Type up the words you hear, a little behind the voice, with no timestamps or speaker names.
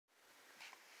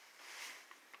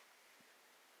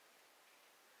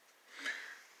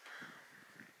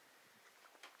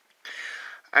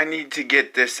I need to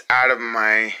get this out of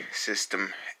my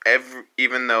system,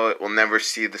 even though it will never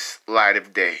see the light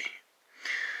of day.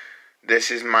 This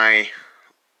is my...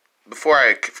 Before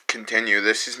I continue,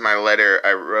 this is my letter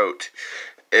I wrote.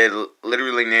 It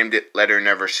literally named it Letter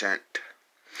Never Sent.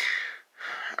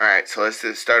 Alright, so let's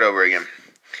start over again.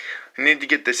 I need to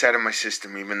get this out of my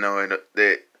system, even though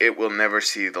it will never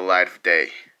see the light of day.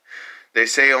 They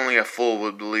say only a fool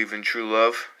would believe in true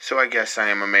love, so I guess I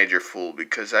am a major fool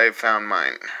because I have found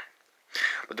mine.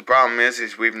 But the problem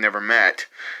is we've never met,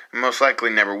 and most likely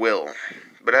never will.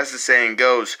 But as the saying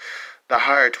goes, the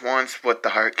heart wants what the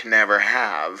heart can never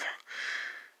have.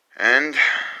 And,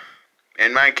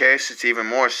 in my case, it's even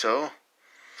more so.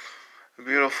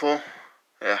 Beautiful,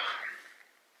 yeah.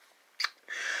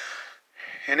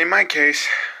 And in my case,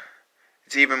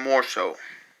 it's even more so.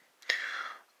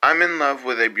 I'm in love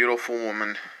with a beautiful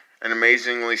woman, an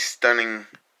amazingly stunning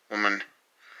woman,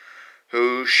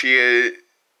 who she is,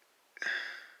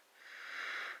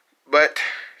 but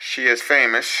she is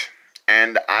famous,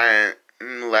 and I'm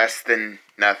less than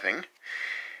nothing.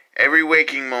 Every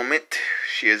waking moment,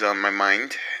 she is on my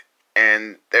mind,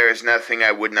 and there is nothing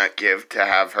I would not give to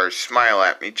have her smile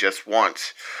at me just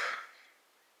once,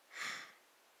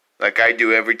 like I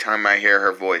do every time I hear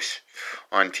her voice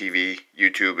on TV,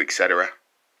 YouTube, etc.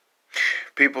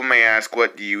 People may ask,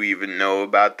 what do you even know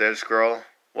about this girl?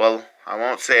 Well, I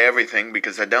won't say everything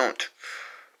because I don't.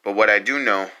 But what I do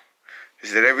know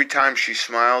is that every time she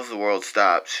smiles, the world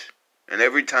stops. And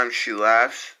every time she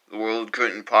laughs, the world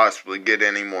couldn't possibly get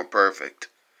any more perfect.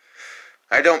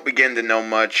 I don't begin to know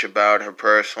much about her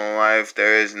personal life.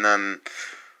 There is none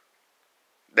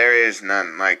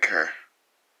like her.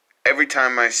 Every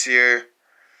time I see her,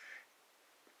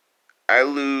 I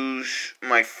lose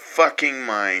my fucking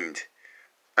mind.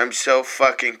 I'm so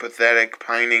fucking pathetic,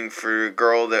 pining for a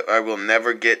girl that I will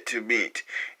never get to meet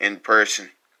in person.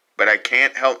 But I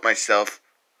can't help myself.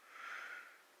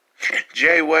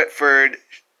 Jay Wetford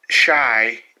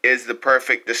shy is the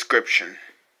perfect description.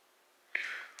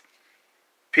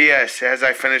 P.S. As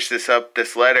I finish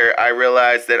this letter, I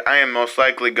realize that I am most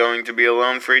likely going to be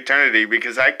alone for eternity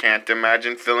because I can't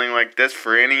imagine feeling like this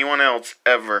for anyone else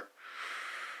ever.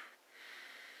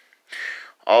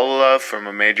 All love from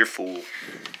a major fool.